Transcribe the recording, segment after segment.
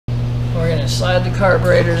going to slide the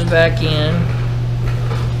carburetors back in,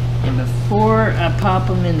 and before I pop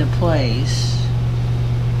them into place,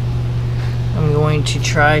 I'm going to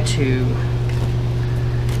try to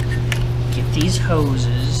get these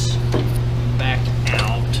hoses back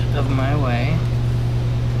out of my way.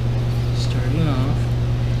 Starting off,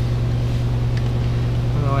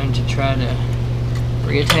 I'm going to try to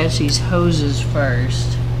reattach these hoses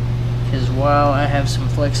first, because while I have some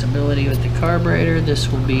flexibility with the carburetor,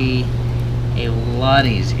 this will be a lot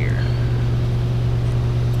easier.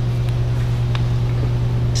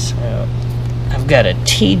 So I've got a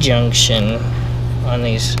T-junction on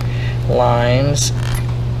these lines,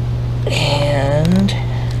 and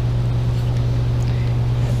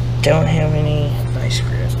I don't have any vice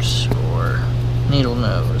grips or needle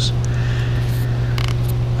nose.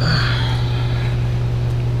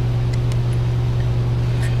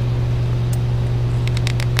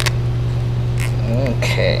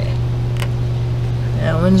 Okay,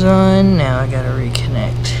 that one's on. Now I gotta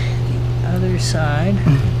reconnect the other side.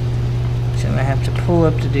 So I'm gonna have to pull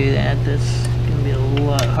up to do that. That's gonna be a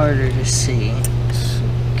lot harder to see.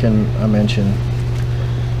 Can I mention?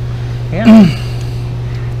 Yeah.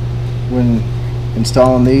 When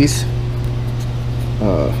installing these,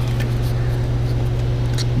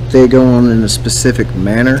 they go on in a specific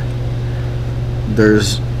manner.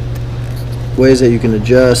 There's ways that you can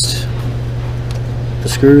adjust the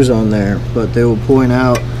screws on there, but they will point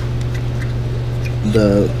out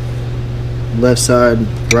the left side,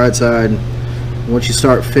 right side. Once you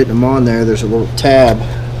start fitting them on there, there's a little tab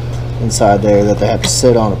inside there that they have to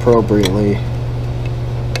sit on appropriately,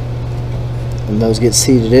 and those get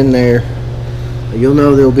seated in there. You'll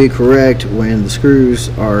know they'll be correct when the screws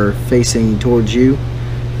are facing towards you,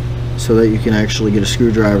 so that you can actually get a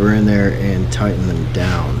screwdriver in there and tighten them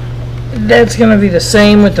down. That's going to be the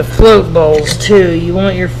same with the float bowls too. You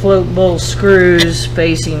want your float bowl screws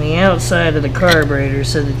facing the outside of the carburetor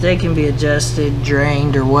so that they can be adjusted,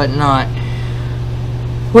 drained, or whatnot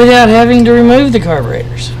without having to remove the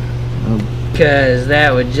carburetors. Because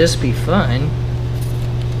that would just be fun.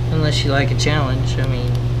 Unless you like a challenge. I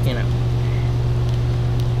mean, you know.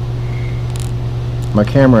 My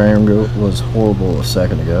camera angle was horrible a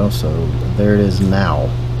second ago, so there it is now.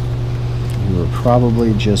 You were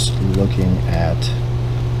probably just looking at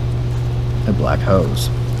a black hose.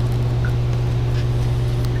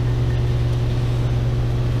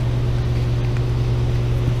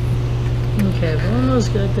 Okay, I've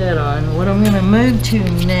almost got that on. What I'm going to move to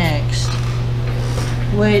next,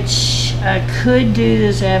 which I could do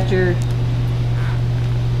this after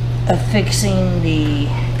affixing the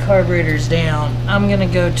carburetors down, I'm going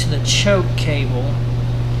to go to the choke cable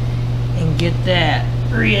and get that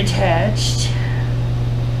reattached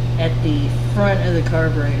at the front of the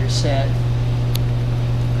carburetor set.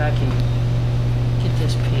 If I can get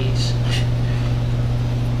this piece.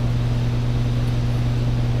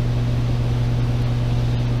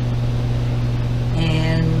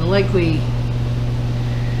 And like we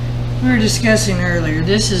were discussing earlier,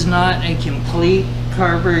 this is not a complete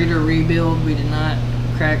carburetor rebuild. We did not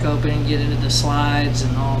crack open and get into the slides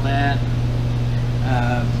and all that.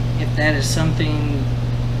 If that is something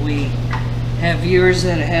we have viewers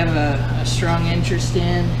that have a strong interest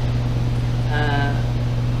in,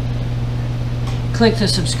 click the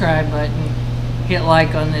subscribe button, hit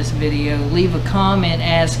like on this video, leave a comment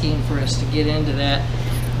asking for us to get into that.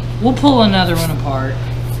 We'll pull another one apart.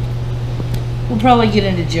 We'll probably get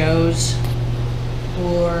into Joe's,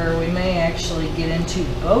 or we may actually get into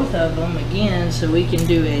both of them again so we can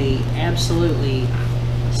do a absolutely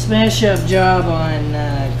smash up job on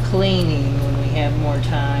cleaning when we have more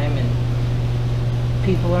time and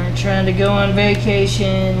people aren't trying to go on vacation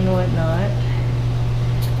and whatnot.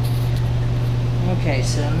 Okay,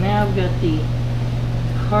 so now I've got the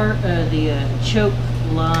choke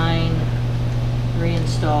line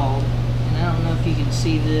reinstalled, and I don't know if you can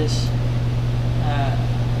see this.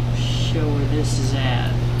 Show where this is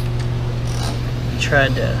at. I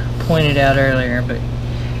tried to point it out earlier, but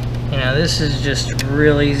you know, this is just a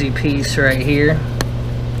real easy piece right here,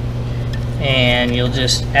 and you'll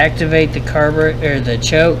just activate the carburetor or the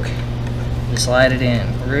choke and slide it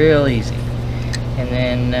in real easy, and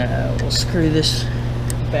then we'll screw this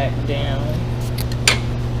back down.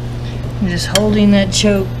 I'm just holding that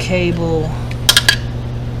choke cable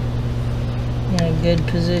in a good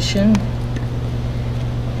position.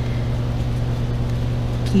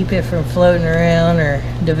 Keep it from floating around or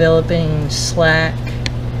developing slack.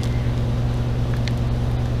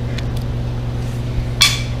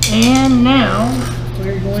 And now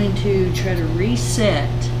we're going to try to reset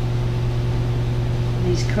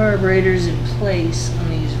these carburetors in place on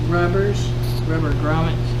these rubber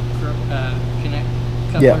grommet connect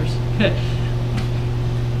couplers. Yeah.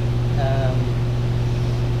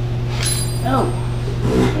 Oh,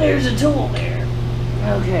 there's a tool there.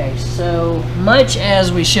 Okay, so much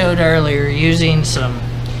as we showed earlier, using some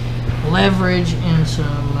leverage and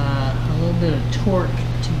some a little bit of torque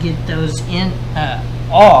to get those in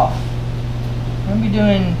off. I'm gonna be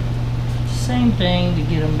doing the same thing to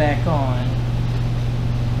get them back on.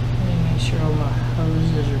 Let me make sure all my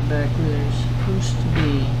hoses are back where they're supposed to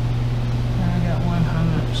be. I got one hung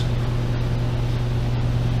up.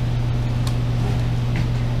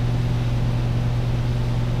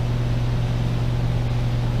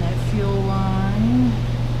 That fuel line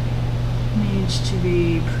needs to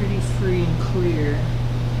be pretty free and clear.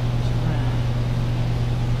 So I'm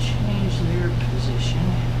gonna change their position.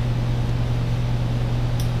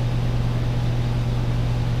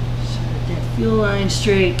 Set that fuel line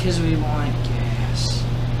straight because we want gas.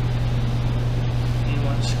 We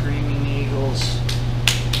want screaming eagles.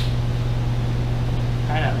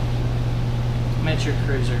 I know. Metro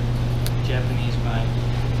Cruiser, Japanese bike.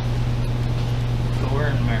 But we're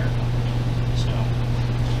in America, so.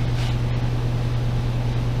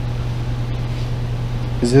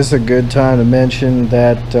 Is this a good time to mention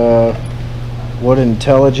that what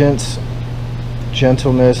intelligence,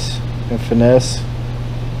 gentleness, and finesse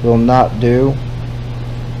will not do,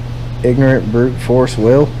 ignorant brute force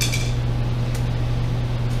will?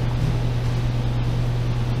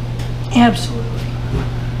 Absolutely.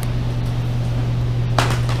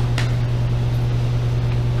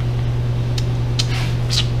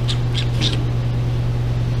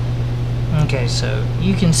 Okay, so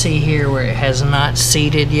you can see here where it has not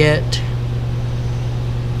seated yet.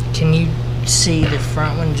 Can you see the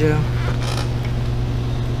front one, Joe?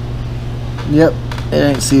 Yep, it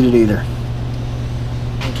ain't seated either.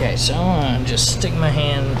 Okay, so I'm gonna just stick my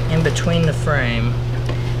hand in between the frame,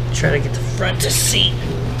 try to get the front to seat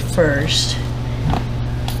first.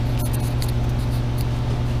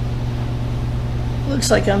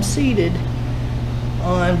 Looks like I'm seated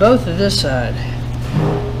on both of this side.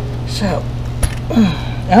 So,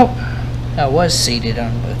 oh, I was seated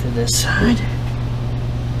on both of this side.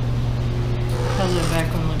 How's that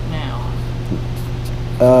back one look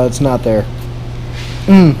now? It's not there.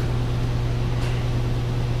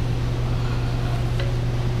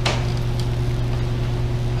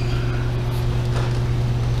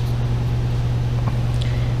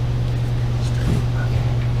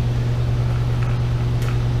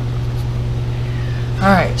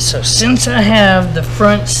 Alright, so since I have the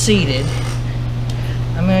front seated,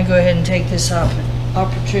 I'm going to go ahead and take this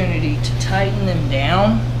opportunity to tighten them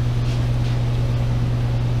down.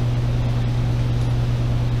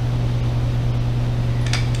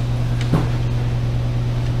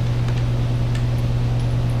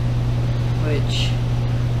 Which,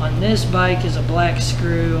 on this bike is a black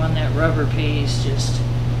screw, on that rubber piece, just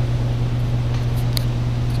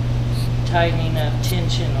tightening up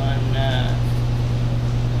tension on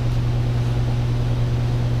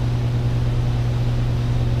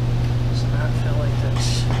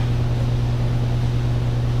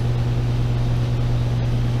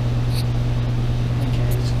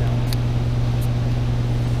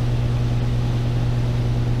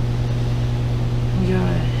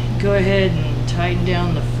go ahead and tighten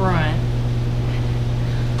down the front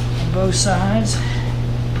on both sides.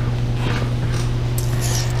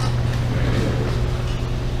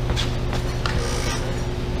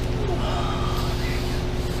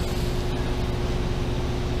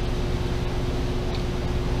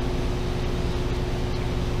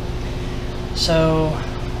 So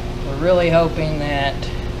we're really hoping that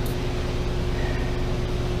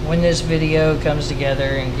when this video comes together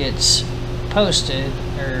and gets posted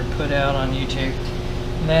or put out on YouTube,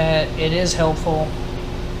 that it is helpful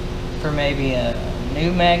for maybe a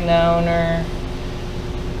new Magna owner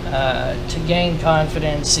to gain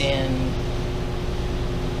confidence in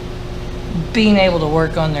being able to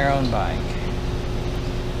work on their own bike.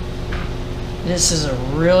 This is a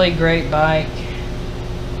really great bike.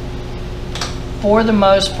 For the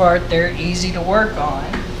most part, they're easy to work on.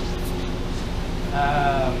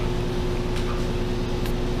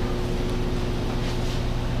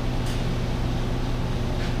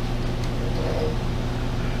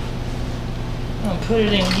 I'll put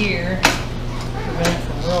it in gear, prevent it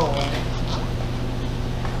from rolling.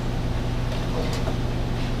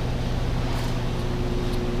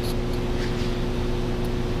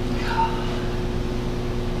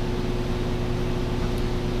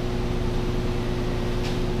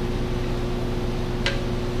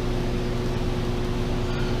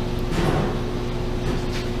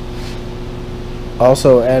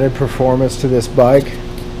 Also added performance to this bike.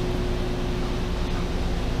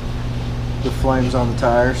 The flames on the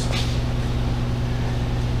tires.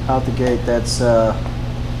 Out the gate, that's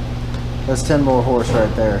 10 more horse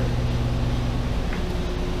right there.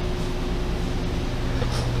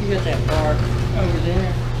 You got that bar over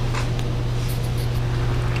there.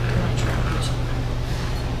 I'm gonna try to put some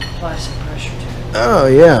plastic pressure to it. Oh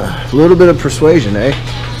yeah, a little bit of persuasion, eh?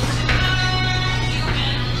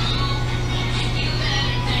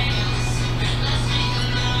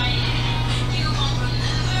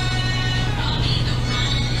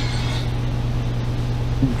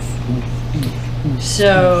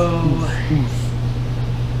 So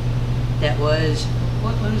that was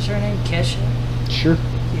what was her name? Kesha? Sure.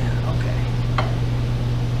 Yeah, okay.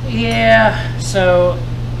 Yeah, so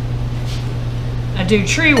I do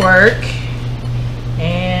tree work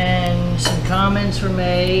and some comments were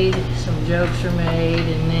made, some jokes were made,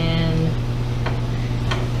 and then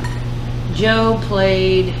Joe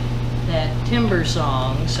played that timber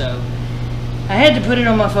song, so I had to put it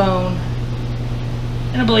on my phone,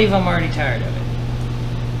 and I believe I'm already tired of it.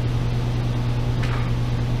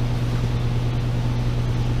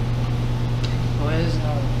 This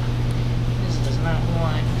does not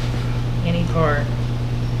want any part.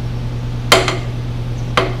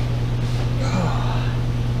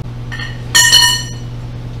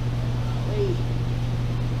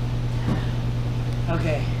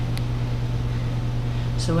 Okay.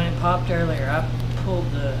 So when it popped earlier, I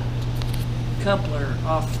pulled the coupler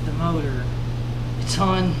off the motor. It's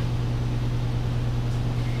on.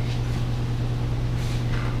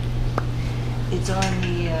 It's on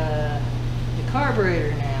the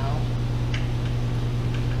carburetor now,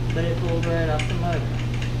 but it pulled right off the motor.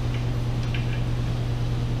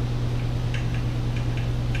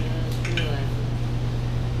 Just realized it.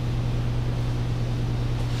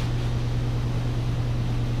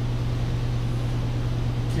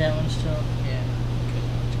 Is that one still? Yeah. Okay,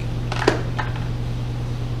 that's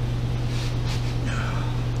good.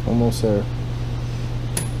 Almost there.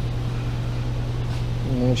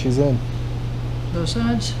 And then she's in. Both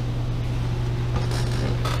sides?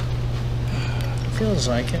 Feels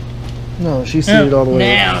like it. No, she's seated all the way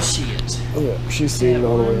now in. she is. Yeah, she's seated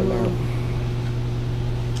all the way in there.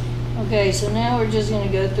 Okay, so now we're just going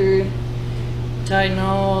to go through, tighten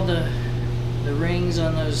all the rings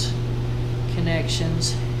on those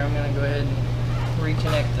connections. I'm going to go ahead and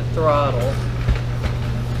reconnect the throttle.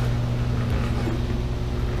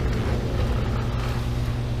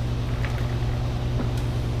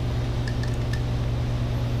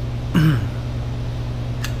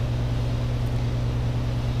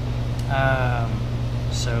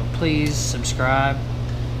 So please subscribe,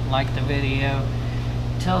 like the video,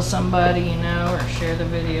 tell somebody you know, or share the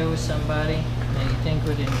video with somebody that you think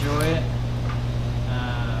would enjoy it.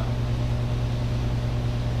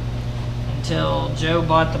 Until Joe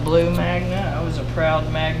bought the blue Magna, I was a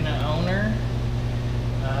proud Magna owner.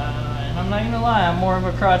 And I'm not gonna lie, I'm more of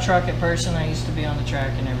a crotch rocket person. I used to be on the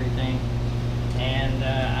track and everything, and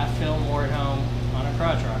I feel more at home on a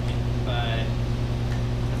crotch rocket. But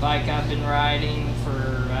the bike I've been riding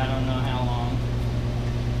for I don't know how long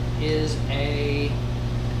is a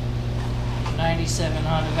 97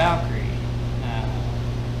 Honda Valkyrie.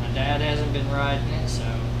 My dad hasn't been riding it, so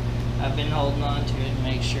I've been holding on to it to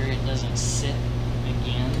make sure it doesn't sit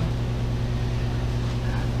again.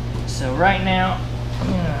 So right now, I'm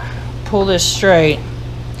gonna pull this straight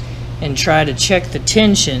and try to check the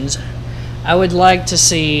tensions. I would like to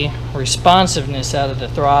see responsiveness out of the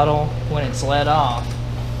throttle when it's let off.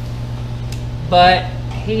 But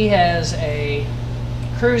he has a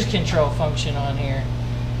cruise control function on here,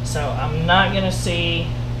 so I'm not going to see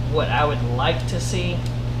what I would like to see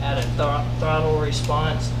out of throttle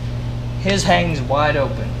response. His hangs wide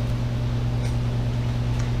open,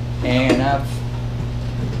 and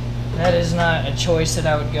that is not a choice that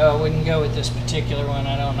I would go. I wouldn't go with this particular one.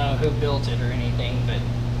 I don't know who built it or anything, but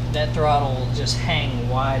that throttle will just hang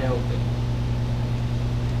wide open.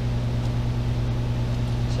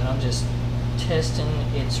 So I'm just testing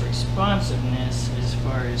its responsiveness as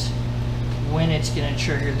far as when it's going to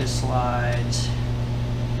trigger the slides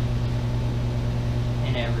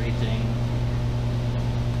and everything.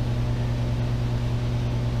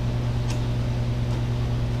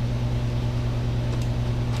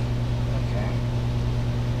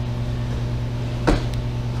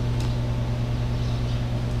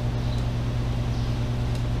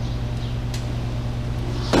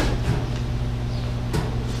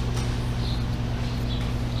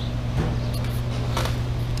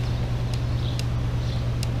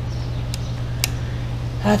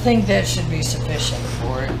 I think that should be sufficient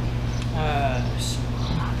for it.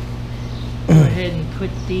 go ahead and put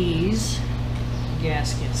these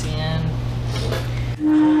gaskets in,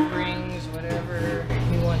 rings, whatever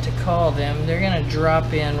you want to call them. They're going to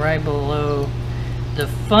drop in right below the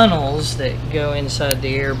funnels that go inside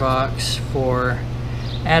the airbox for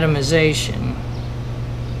atomization.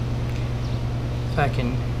 If I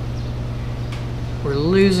can, we're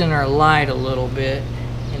losing our light a little bit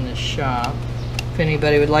in the shop. If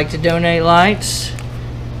anybody would like to donate lights,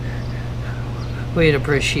 we'd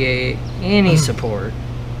appreciate any support.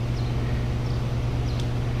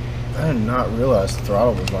 I did not realize the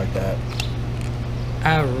throttle was like that.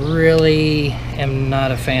 I really am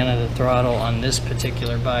not a fan of the throttle on this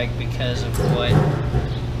particular bike because of what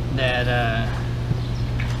that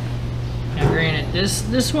now granted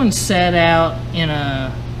this one sat out in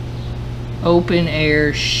a open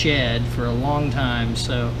air shed for a long time,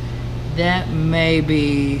 so that may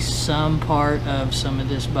be some part of some of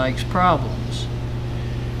this bike's problems.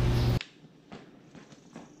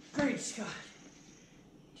 Great Scott,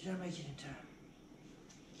 did I make it in time?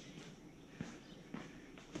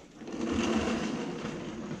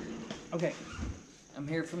 Okay, I'm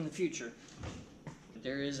here from the future, but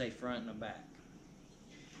there is a front and a back.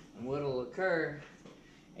 And what will occur,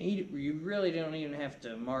 and you really don't even have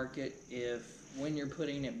to mark it, if when you're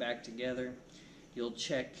putting it back together, you'll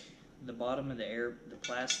check the bottom of the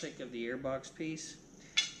plastic of the airbox piece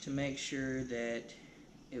to make sure that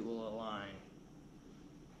it will align.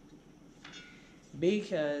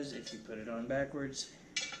 Because if you put it on backwards,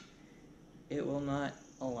 it will not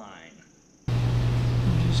align.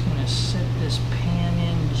 I'm just going to set this pan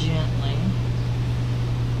in gently.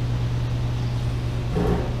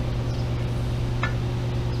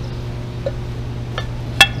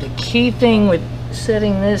 The key thing with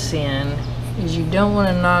setting this in is you don't want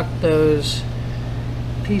to knock those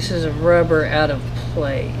pieces of rubber out of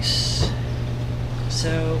place.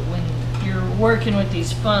 So when you're working with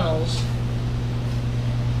these funnels,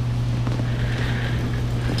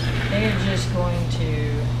 they're just going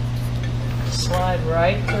to slide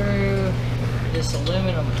right through this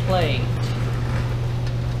aluminum plate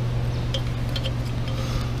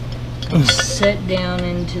and set down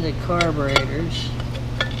into the carburetors.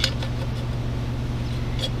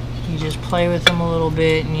 You just play with them a little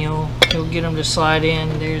bit and you'll get them to slide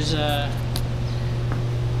in. There's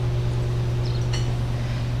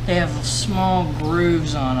they have small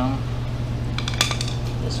grooves on them.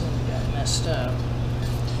 This one got messed up.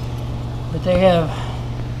 But they have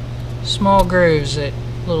small grooves, that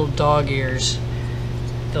little dog ears.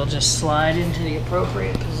 They'll just slide into the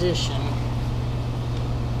appropriate position.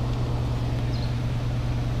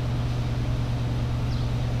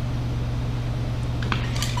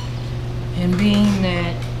 And being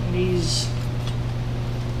that these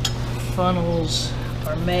funnels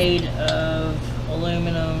are made of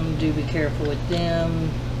aluminum, do be careful with them.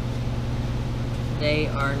 They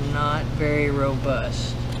are not very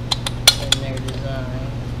robust in their design.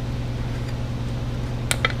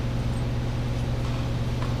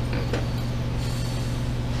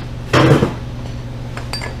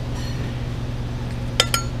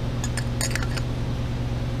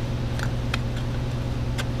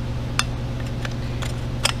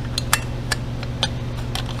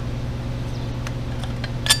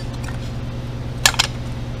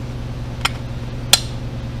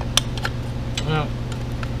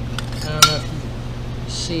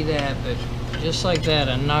 See that, but just like that,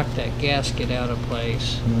 I knocked that gasket out of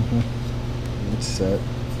place. It's set.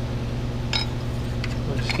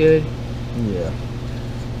 Looks good? Yeah.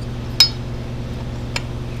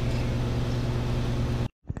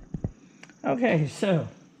 Okay, so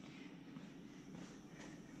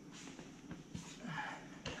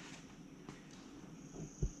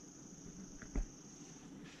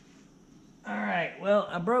alright, well,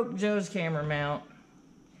 I broke Joe's camera mount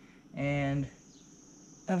and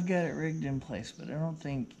I've got it rigged in place, but I don't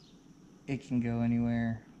think it can go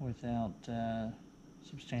anywhere without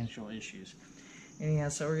substantial issues. Anyhow,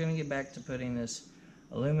 so we're going to get back to putting this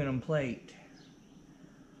aluminum plate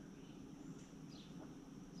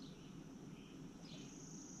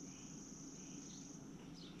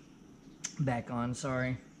back on.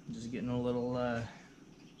 Sorry, just getting a little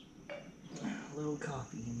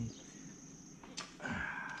coffee in me.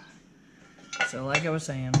 So like I was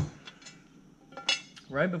saying,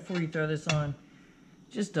 right before you throw this on,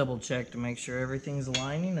 just double check to make sure everything's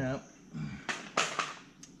lining up.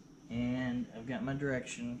 And I've got my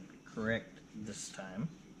direction correct this time.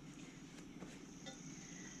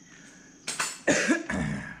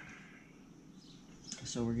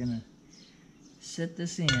 So we're gonna set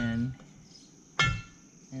this in and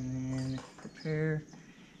then prepare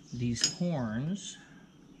these horns.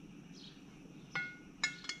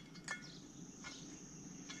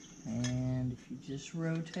 And if you just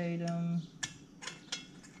rotate them,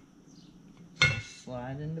 they'll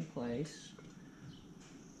slide into place.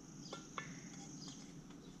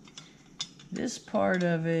 This part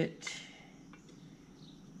of it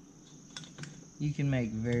you can make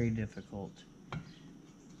very difficult,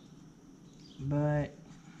 but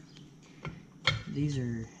these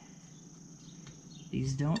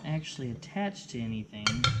don't actually attach to anything.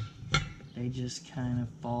 They just kind of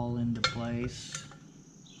fall into place.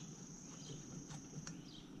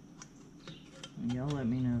 And y'all let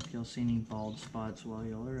me know if y'all see any bald spots while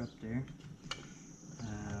y'all are up there.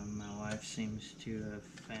 My wife seems to have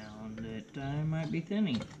found that I might be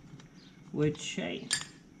thinning, which, hey,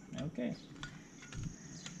 okay.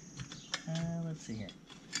 Let's see here.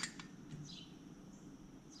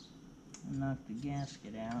 Knock the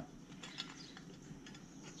gasket out.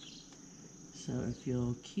 So if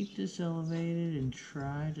you'll keep this elevated and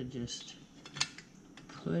try to just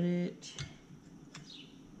put it,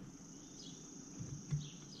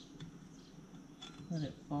 let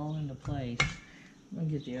it fall into place. I'm gonna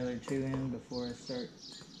get the other two in before I start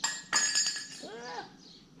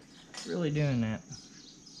really doing that.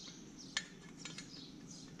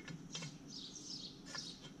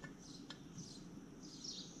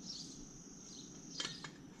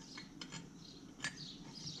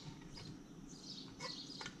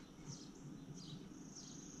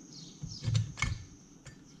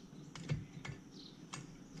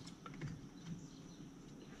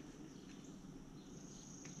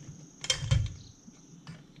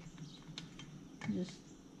 Just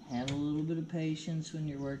have a little bit of patience when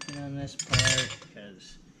you're working on this part,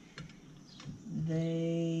 because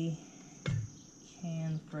they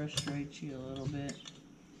can frustrate you a little bit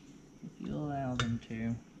if you allow them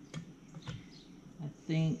to. I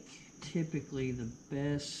think typically the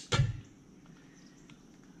best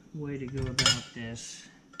way to go about this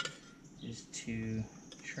is to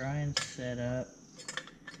try and set up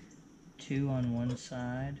two on one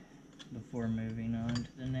side before moving on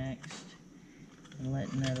to the next, and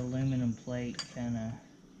letting that aluminum plate kind of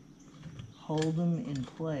hold them in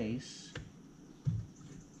place.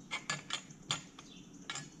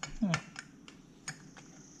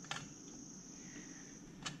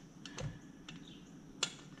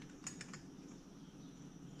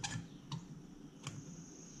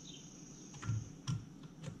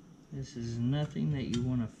 This is nothing that you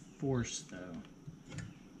want to force, though.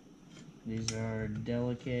 These are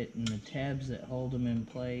delicate, and the tabs that hold them in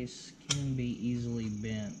place can be easily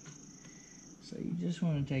bent. So you just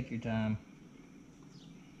want to take your time.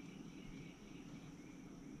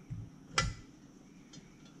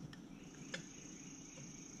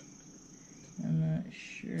 I'm not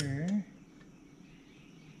sure.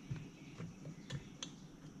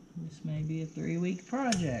 This may be a 3-week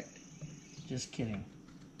project. Just kidding.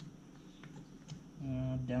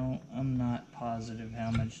 I'm not positive how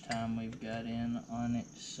much time we've got in on it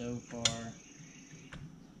so far.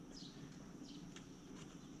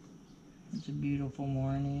 It's a beautiful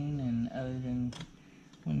morning, and other than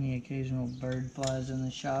when the occasional bird flies in the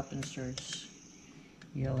shop and starts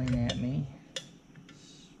yelling at me,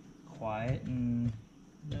 it's quiet and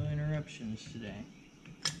no interruptions today.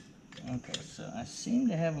 Okay, so I seem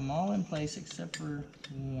to have them all in place except for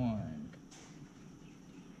one.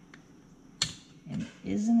 And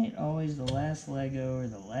isn't it always the last Lego or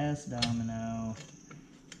the last domino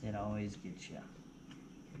that always gets you?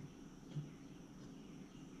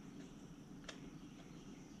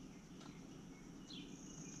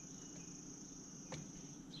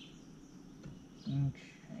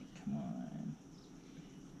 Okay, come on.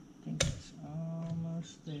 I think it's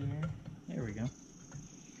almost there. There we go.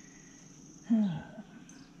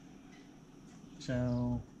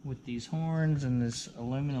 So, with these horns and this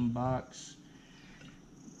aluminum box,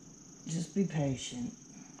 just be patient.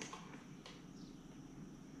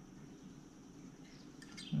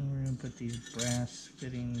 And we're going to put these brass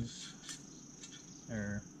fittings,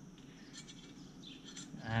 or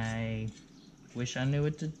I wish I knew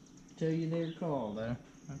what to tell you they're called. I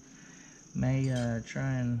may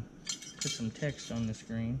try and put some text on the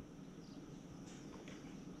screen.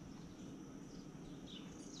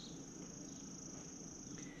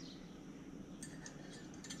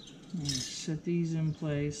 And set these in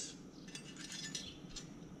place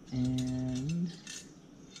and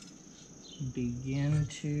begin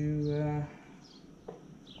to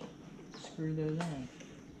screw those in.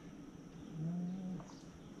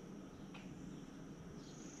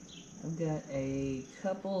 I've got a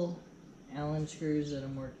couple Allen screws that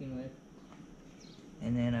I'm working with,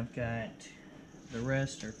 and then I've got The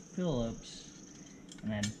rest are Phillips,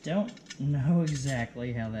 and I don't know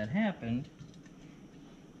exactly how that happened,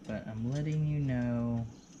 but I'm letting you know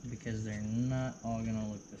because they're not all gonna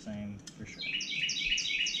look the same for sure.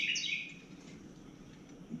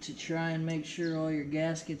 To try and make sure all your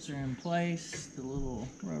gaskets are in place, the little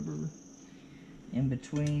rubber in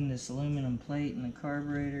between this aluminum plate and the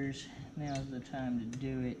carburetors, now is the time to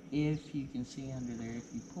do it. If you can see under there,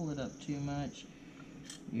 if you pull it up too much,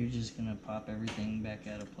 you're just gonna pop everything back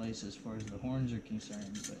out of place as far as the horns are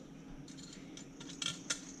concerned. But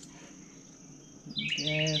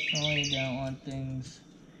definitely don't want things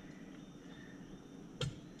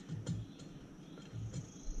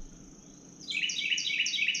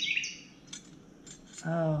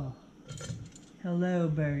oh, hello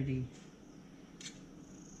birdie.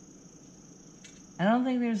 I don't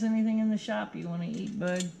think there's anything in the shop you want to eat,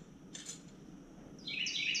 bud.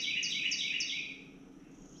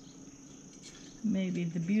 Maybe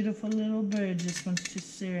the beautiful little bird just wants to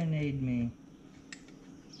serenade me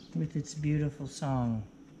with its beautiful song.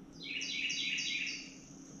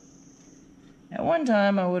 At one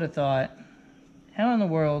time, I would have thought, how in the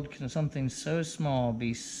world can something so small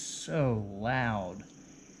be so loud?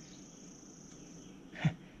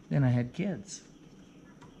 Then I had kids.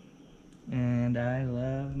 And I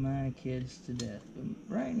love my kids to death. But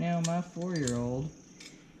right now, my 4-year-old,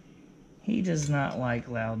 he does not like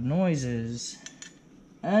loud noises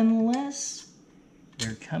unless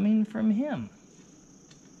they're coming from him.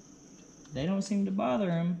 They don't seem to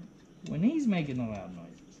bother him when he's making the loud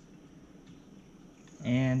noises.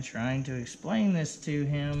 And trying to explain this to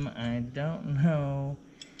him, I don't know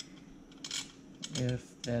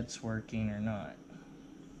if that's working or not.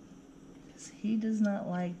 Because he does not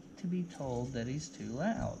like to be told that he's too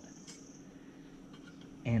loud.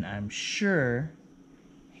 And I'm sure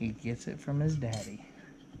he gets it from his daddy.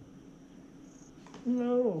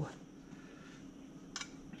 No.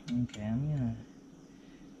 Okay, I'm gonna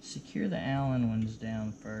secure the Allen ones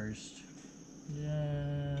down first.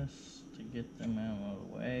 Just to get them out of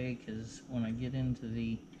the way, because when I get into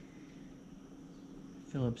the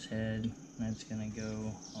Phillips head, that's gonna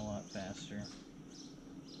go a lot faster.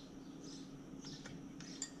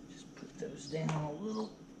 Just put those down a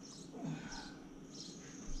little.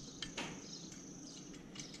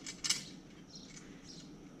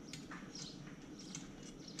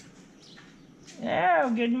 Oh,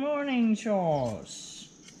 good morning, Charles.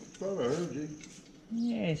 I thought I heard you.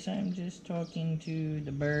 Yes, I'm just talking to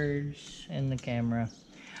the birds and the camera.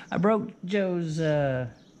 I broke Joe's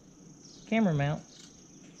camera mount.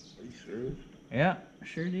 Are you serious? Yeah,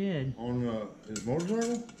 sure did. On his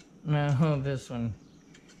motorcycle? No, this one.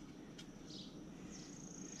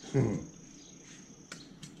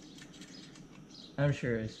 I'm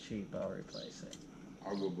sure it's cheap. I'll replace it.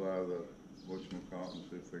 I'll go buy the whatchamacallit and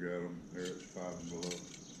see if they got them there at 5 and below.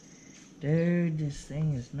 Dude, this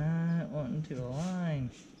thing is not wanting to align.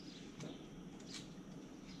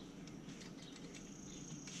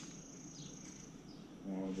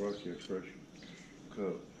 Well, I brought you a fresh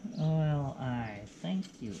cup. Well, I thank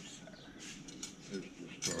you, sir. It's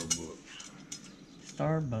the Starbucks.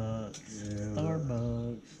 Starbucks. Yeah,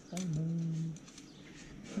 Starbucks. Starbucks.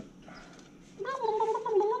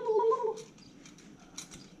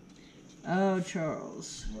 Oh,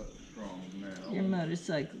 Charles. What's wrong now? Your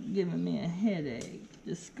motorcycle giving me a headache.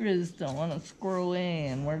 The screws don't want to screw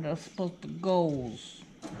in where they're supposed to go.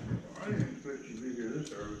 I didn't expect you to be here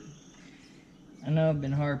this early. I know I've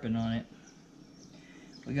been harping on it.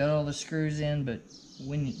 We got all the screws in, but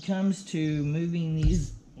when it comes to moving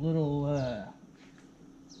these little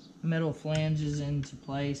metal flanges into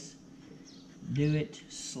place, do it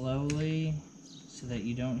slowly so that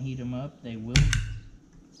you don't heat them up. They will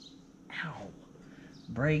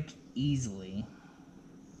break easily.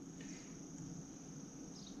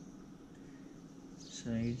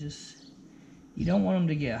 So you don't want them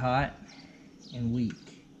to get hot and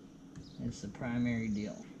weak. It's the primary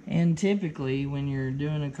deal. And typically when you're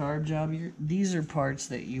doing a carb job, these are parts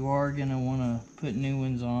that you are going to want to put new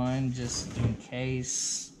ones on just in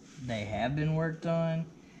case they have been worked on.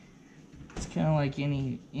 It's kind of like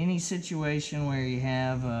any situation where you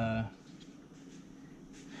have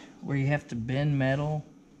to bend metal.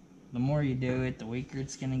 The more you do it, the weaker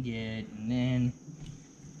it's gonna get, and then,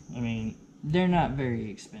 I mean, they're not very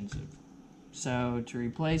expensive. So to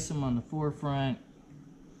replace them on the forefront,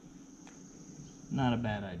 not a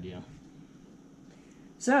bad idea.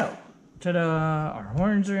 So, ta-da! Our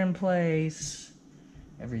horns are in place.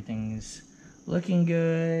 Everything's looking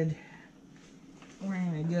good. We're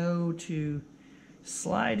gonna go to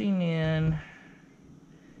sliding in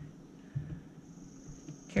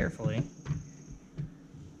carefully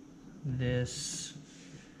this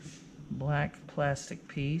black plastic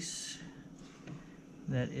piece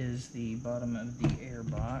that is the bottom of the air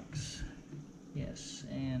box. Yes,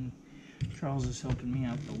 and Charles is helping me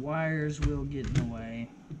out. The wires will get in the way.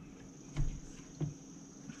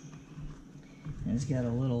 And it's got a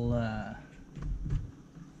little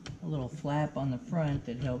flap on the front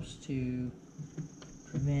that helps to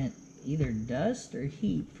prevent either dust or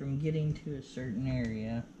heat from getting to a certain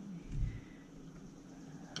area.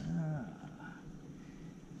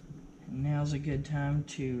 And now's a good time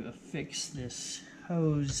to affix this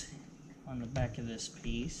hose on the back of this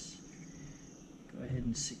piece. Go ahead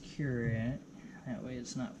and secure it. That way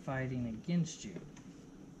it's not fighting against you.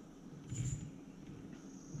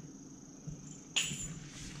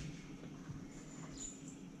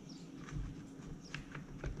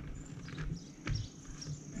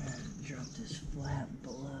 Drop this flap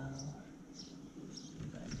below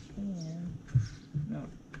if I can. No.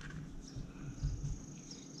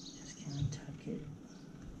 Just kind of tuck it.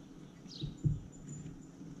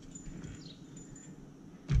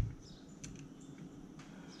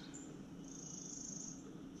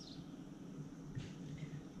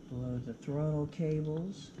 Below the throttle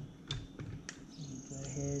cables. Go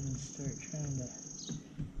ahead and start trying to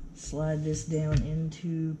slide this down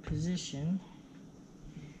into position.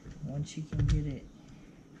 Once you can get it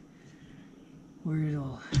where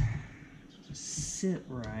it'll sit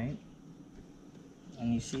right,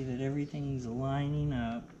 and you see that everything's lining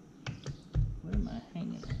up. What am I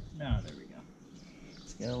hanging at? No, there we go.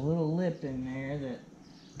 It's got a little lip in there that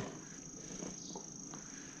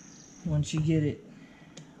once you get it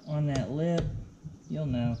on that lip, you'll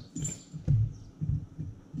know.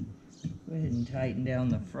 Go ahead and tighten down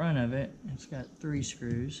the front of it. It's got 3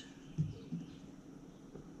 screws.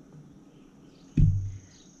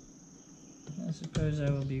 I suppose I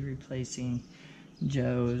will be replacing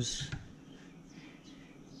Joe's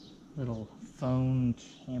little phone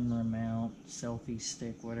camera mount, selfie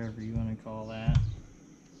stick, whatever you want to call that.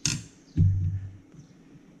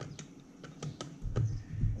 I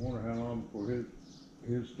wonder how long before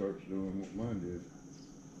his starts doing what mine did.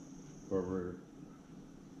 Carburetor.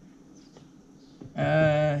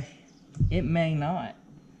 It may not.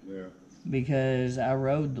 Yeah. Because I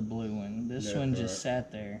rode the blue one. This That's one just right.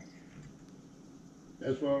 sat there.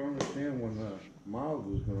 That's what I don't understand when Miles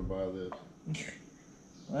was going to buy this.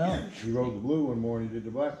 Well, He rode the blue one more than he did the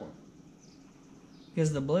black one.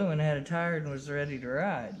 because the blue one had a tire and was ready to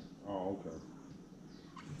ride. Oh, okay.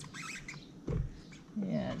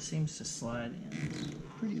 Yeah, it seems to slide in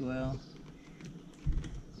pretty well.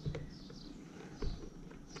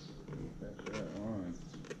 That's that line.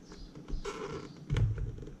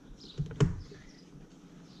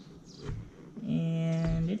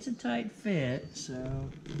 And it's a tight fit, so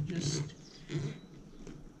just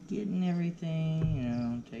getting everything, you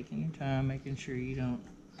know, taking your time, making sure you don't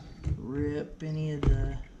rip any of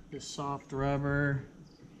the soft rubber,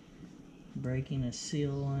 breaking a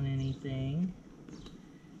seal on anything.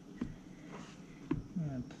 I'm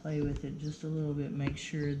gonna play with it just a little bit, make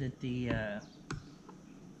sure that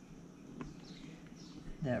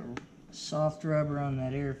that soft rubber on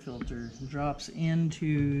that air filter drops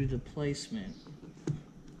into the placement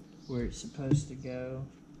where it's supposed to go.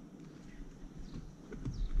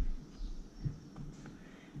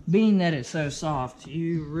 Being that it's so soft,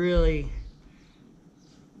 you really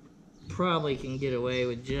probably can get away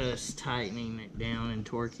with just tightening it down and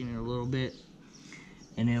torquing it a little bit,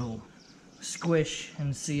 and it'll squish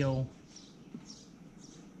and seal.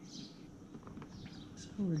 So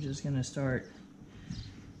we're just gonna start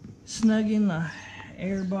snugging the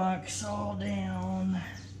air box all down,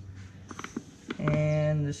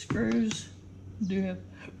 and the screws do have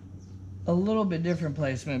a little bit different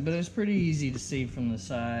placement, but it's pretty easy to see from the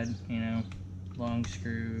side, you know, long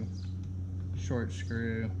screw, short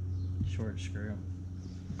screw, short screw.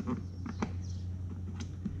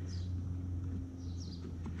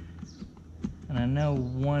 And I know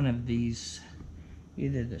one of these,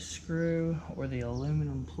 either the screw or the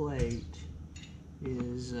aluminum plate,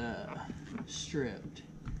 is stripped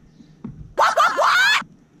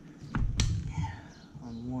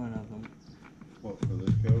on one of them. What, for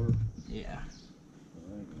this cover? Yeah.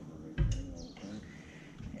 I ain't gonna hurt anything, I don't think.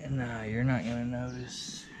 And no, you're not gonna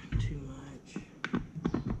notice too much.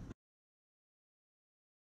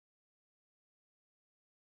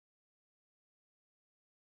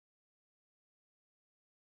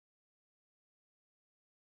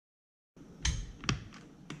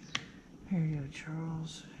 Here you go,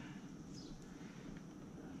 Charles.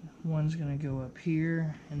 One's gonna go up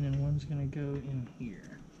here, and then one's gonna go in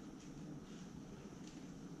here.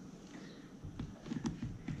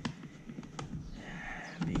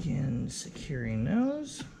 And securing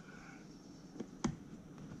those.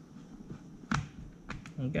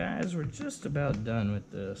 And guys, we're just about done with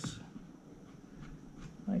this.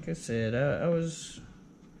 Like I said,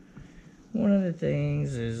 one of the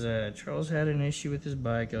things is Charles had an issue with his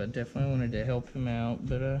bike. I definitely wanted to help him out,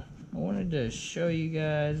 but I wanted to show you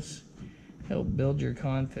guys, help build your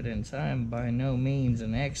confidence. I am by no means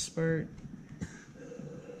an expert,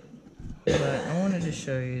 but I wanted to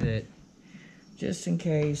show you that just in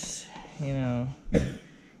case, you know,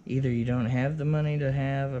 either you don't have the money to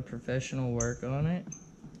have a professional work on it,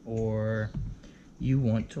 or you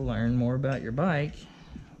want to learn more about your bike,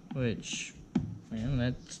 which,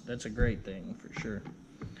 man, that's a great thing for sure.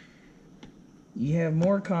 You have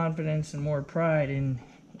more confidence and more pride in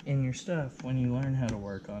your stuff when you learn how to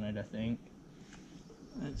work on it, I think.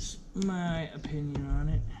 That's my opinion on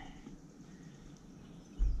it.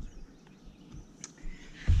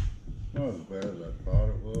 Not as bad as I thought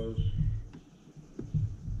it was.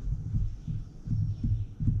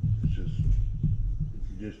 It's just,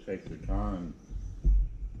 if you just take the time,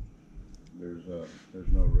 there's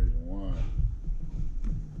no reason why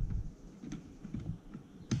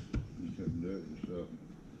you couldn't do it yourself.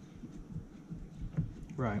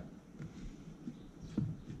 Right.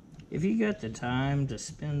 If you got the time to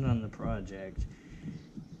spend on the project,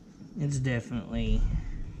 it's definitely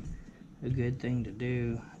a good thing to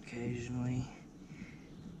do occasionally.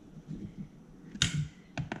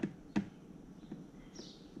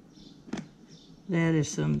 That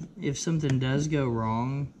if something does go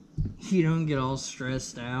wrong, you don't get all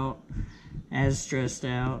stressed out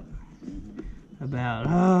about,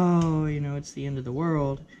 oh, you know, it's the end of the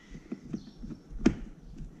world.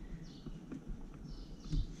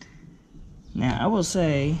 Now, I will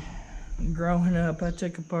say, growing up, I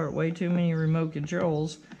took apart way too many remote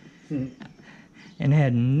controls and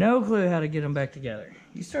had no clue how to get them back together.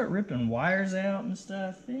 You start ripping wires out and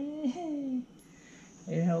stuff, it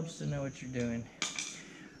helps to know what you're doing.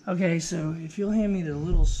 Okay, so if you'll hand me the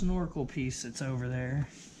little snorkel piece that's over there,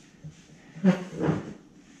 I'm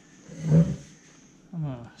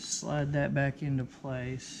gonna slide that back into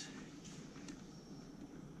place.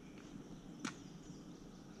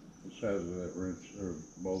 What side of that wrench, or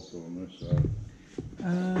both of them, this side?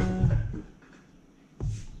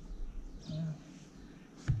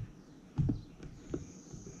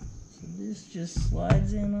 So this just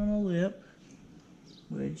slides in on a lip,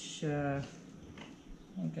 which,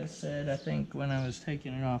 like I said, I think when I was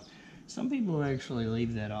taking it off, some people actually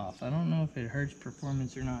leave that off. I don't know if it hurts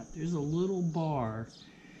performance or not. There's a little bar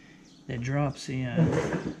that drops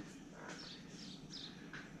in.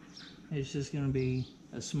 It's just going to be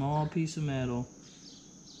a small piece of metal.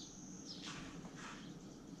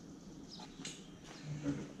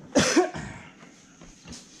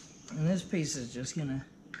 And this piece is just going to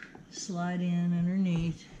slide in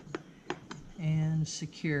underneath and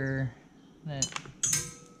secure that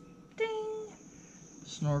ding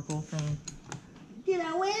snorkel from. Did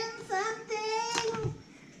I win something?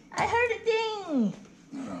 I heard a ding.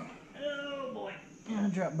 Oh boy. I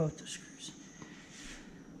dropped both the screws.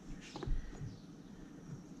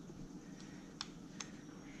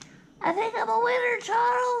 I think I'm a winner,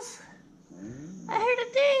 Charles. I heard a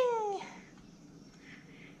ding.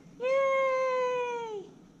 Yay!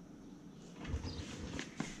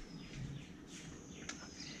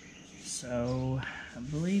 So, I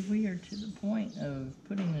believe we are to the point of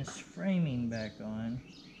putting this framing back on.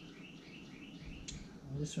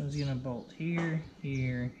 This one's gonna bolt here,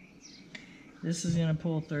 here. This is gonna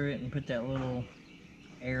pull through it and put that little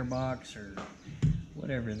air box or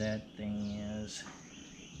whatever that thing is.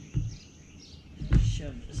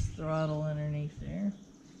 Shove this throttle underneath there.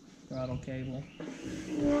 Throttle cable.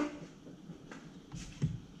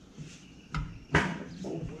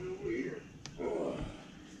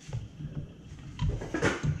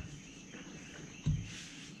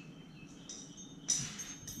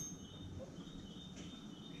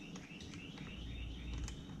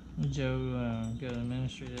 Joe go to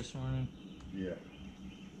ministry this morning. Yeah.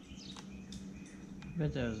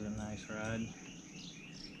 Bet that was a nice ride.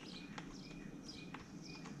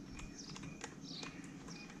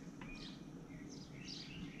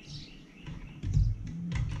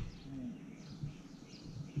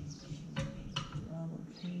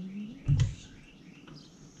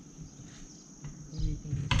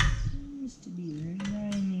 Everything seems to be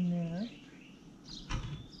lining up.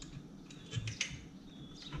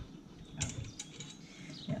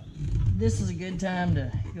 Yeah, this is a good time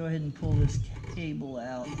to go ahead and pull this cable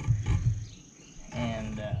out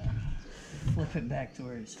and flip it back to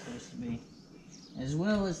where it's supposed to be, as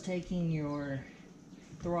well as taking your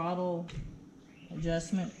throttle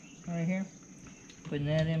adjustment right here. Putting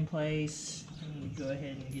that in place. I'm going to go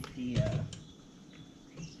ahead and get the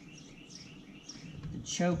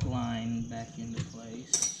choke line back into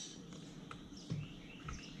place.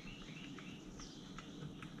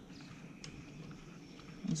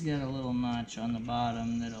 It's got a little notch on the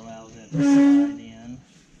bottom that allows it to slide in.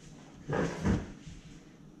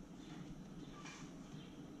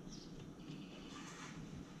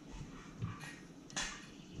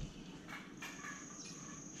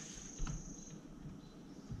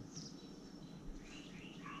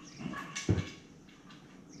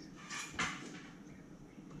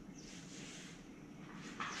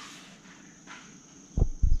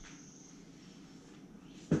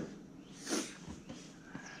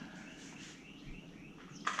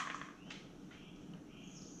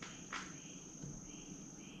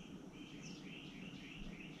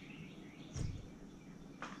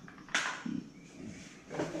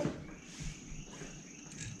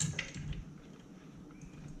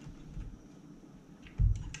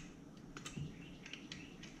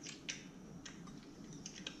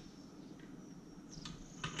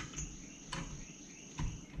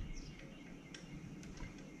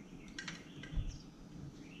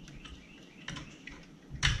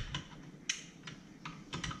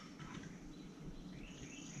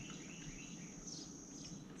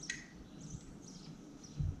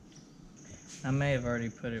 I may have already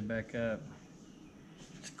put it back up.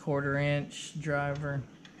 It's a 1/4 inch driver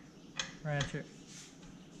ratchet.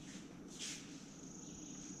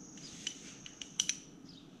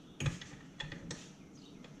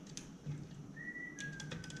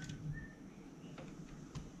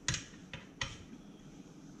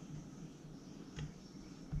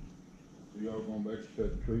 Y'all going back to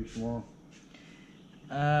cut the trees tomorrow?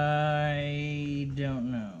 I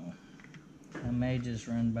don't know. I may just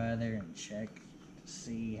run by there and check to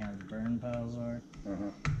see how the burn piles are.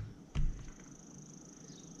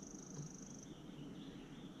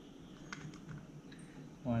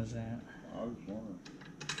 Why is that? I was wondering.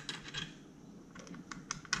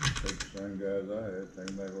 Take the same guys I had, take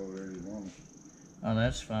them back over there to your mama. Oh,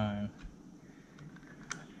 that's fine.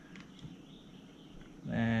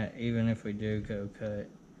 Even if we do go cut,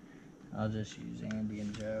 I'll just use Andy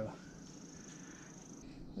and Joe.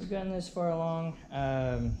 We've gotten this far along.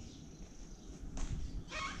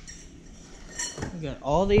 We got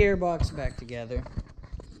all the airbox back together.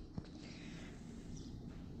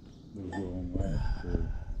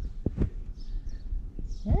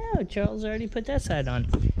 Oh, Charles already put that side on.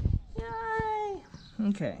 Yay!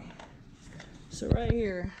 Okay. So right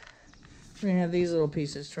here, we're gonna have these little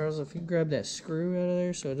pieces. Charles, if you grab that screw out of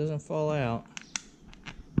there so it doesn't fall out.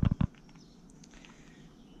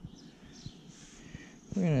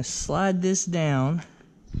 We're gonna slide this down,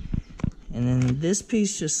 and then this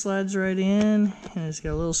piece just slides right in, and it's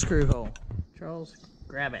got a little screw hole. Charles,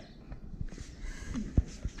 grab it.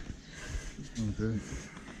 Okay.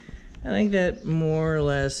 I think that more or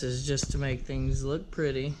less is just to make things look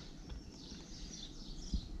pretty.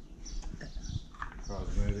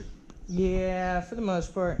 Cosmetic. Yeah, for the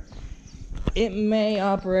most part. It may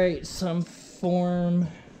operate some form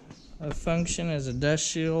of function as a dust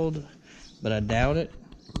shield, but I doubt it.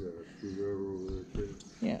 You got a screwdriver over there too.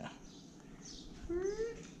 Yeah.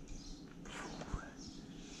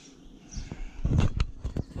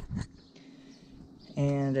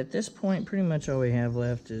 And at this point, pretty much all we have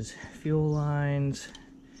left is fuel lines,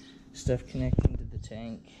 stuff connecting to the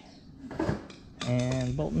tank,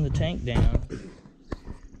 and bolting the tank down.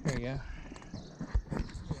 There you go.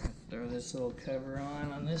 Throw this little cover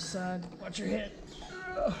on this side. Watch your head.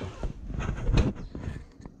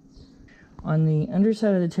 On the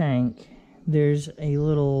underside of the tank, there's a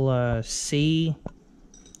little C,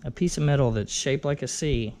 a piece of metal that's shaped like a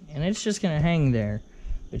C, and it's just going to hang there.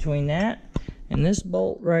 Between that and this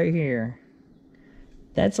bolt right here,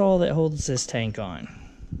 that's all that holds this tank on,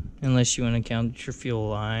 unless you want to count your fuel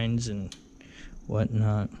lines and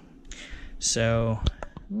whatnot. So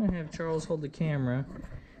I'm going to have Charles hold the camera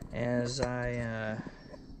as I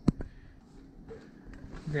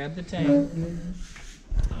grab the tank,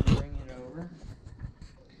 bring it over.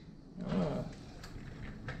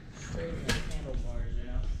 Straighten the handlebars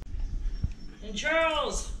out. And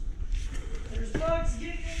Charles, there's bugs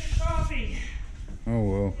getting in the coffee. Oh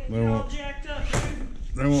well, They're all jacked up, dude.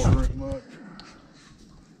 they won't drink much.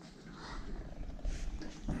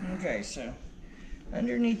 Okay, so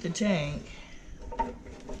underneath the tank,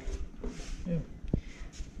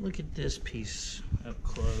 look at this piece up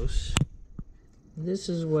close. This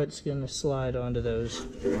is what's going to slide onto those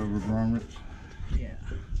Rubber garments. Yeah.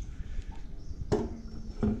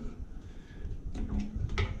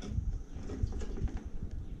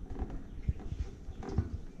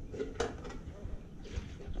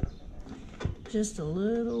 just a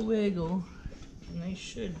little wiggle and they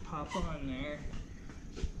should pop on there.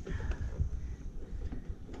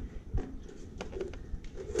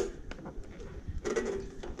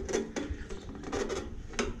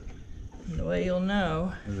 And the way you'll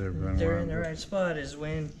know they're in the right spot is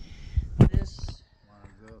when this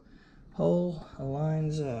hole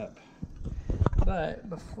lines up. But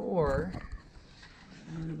before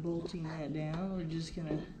bolting that down, we're just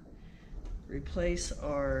gonna replace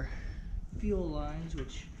our fuel lines,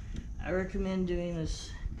 which I recommend doing this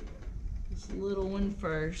little one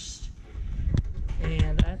first.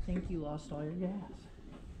 And I think you lost all your gas.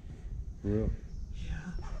 Real? Yeah.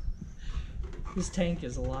 This tank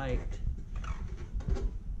is light.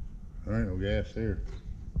 There ain't no gas here.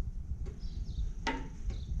 Got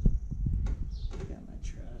my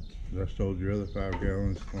truck. I stole your other 5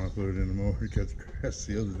 gallons when I put it in the mower to cut the grass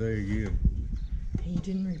the other day again. You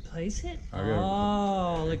didn't replace it? I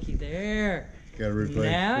got Oh, looky there. Gotta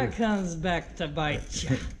replace Now this. it comes back to bite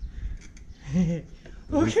you. I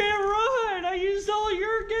can't run. I used all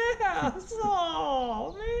your gas.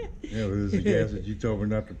 Oh, man. Yeah, but it's the gas that you told me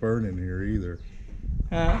not to burn in here either.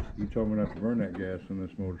 Huh? You told me not to burn that gas in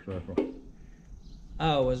this motorcycle.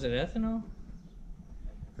 Oh, was it ethanol?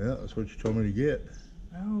 Yeah, that's what you told me to get.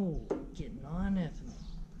 No, get non-ethanol.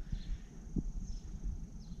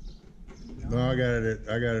 No, I got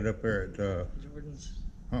it up there at Jordan's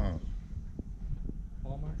Walmart?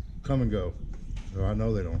 Come and Go. So I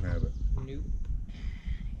know they don't have it. Nope. Yeah,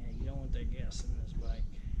 you don't want that gas in this bike.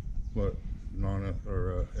 What?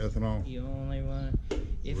 Ethanol? You only want,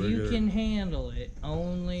 if you Regular. can handle it,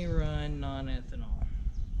 only run non-ethanol.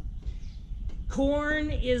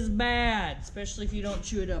 Corn is bad, especially if you don't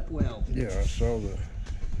chew it up well. Yeah, I saw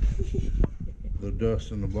the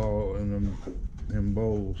dust in the ball in them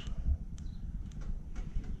bowls.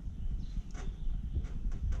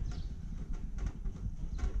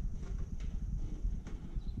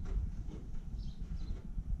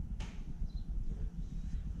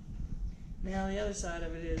 Now the other side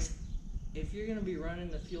of it is, if you're going to be running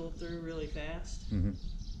the fuel through really fast, Mm-hmm. it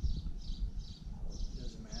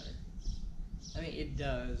doesn't matter. I mean, it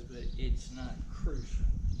does, but it's not crucial.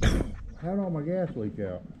 How'd all my gas leak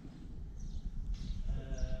out?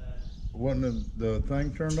 Wasn't the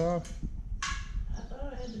thing turned off? I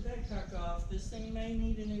thought I had the petcock off. This thing may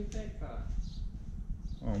need a new petcock.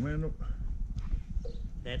 Oh man, nope.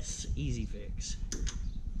 That's easy fix.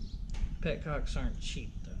 Petcocks aren't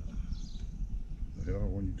cheap though. They are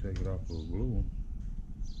when you take it off of a blue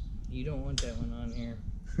You don't want that one on here.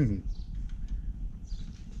 one.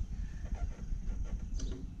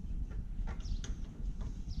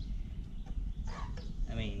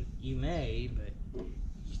 I mean, you may, but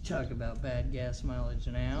you talk about bad gas mileage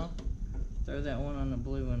now. Throw that one on the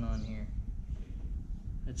blue one on here.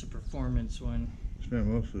 It's a performance one. Spent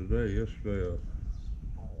most of the day yesterday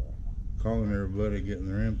calling everybody, getting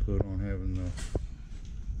their input on having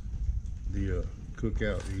the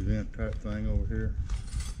cookout event type thing over here.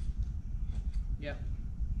 Yep.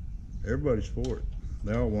 Everybody's for it.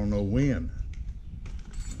 They all want to know when.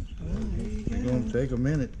 It's going to take a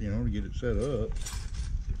minute, to get it set up.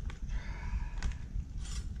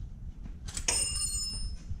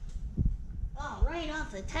 Oh, right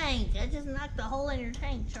off the tank. I just knocked a hole in your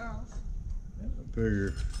tank, Charles. I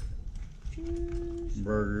figure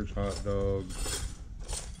burgers, hot dogs,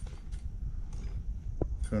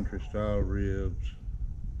 country style ribs.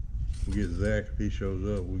 We'll get Zach if he shows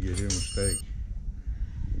up. We'll get him a steak.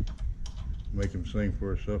 Make him sing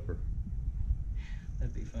for a supper.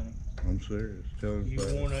 That'd be funny. I'm serious. Tell him You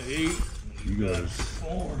fast. want to eat? You gotta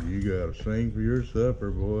sing for your supper,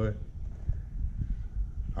 boy.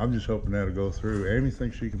 I'm just hoping that'll go through. Amy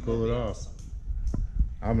thinks she can pull it off.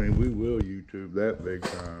 I mean, we will YouTube that big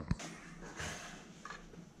time.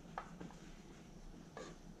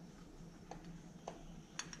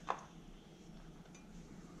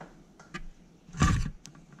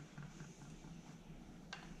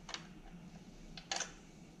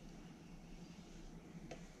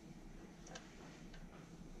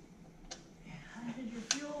 Had your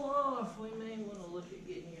fuel off, we may want to look at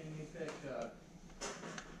getting you a new petcock.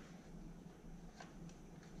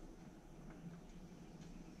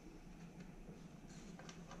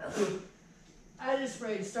 I just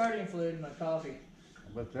sprayed starting fluid in my coffee.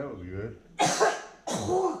 I bet that was good.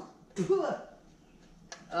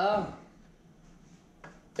 Oh,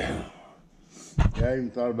 Yeah, I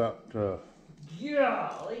even thought about golly.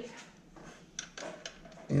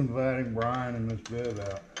 inviting Brian and Miss Bev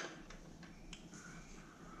out.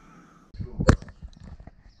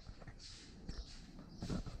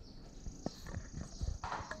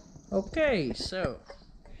 Okay, so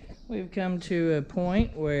we've come to a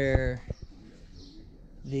point where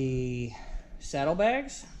the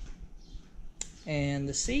saddlebags and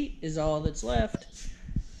the seat is all that's left.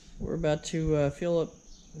 We're about to fill up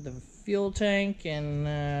the fuel tank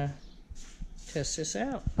and test this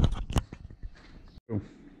out.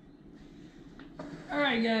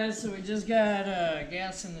 Alright guys, so we just got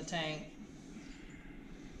gas in the tank.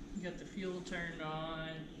 Got the fuel turned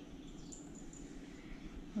on.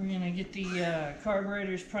 We're gonna get the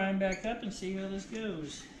carburetors primed back up and see how this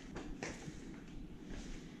goes.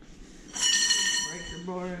 Breaker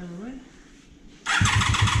bar out of the way.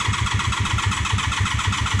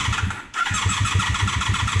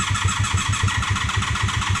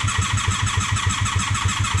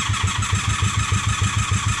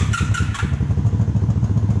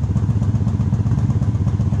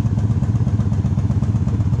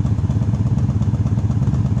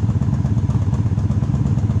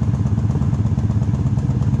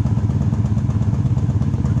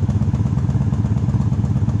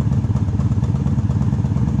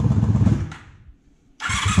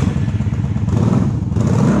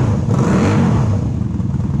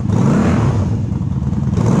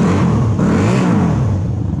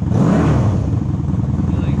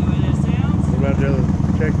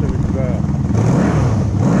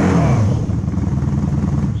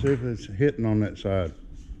 See if it's hitting on that side.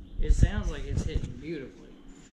 It sounds like it's hitting beautiful.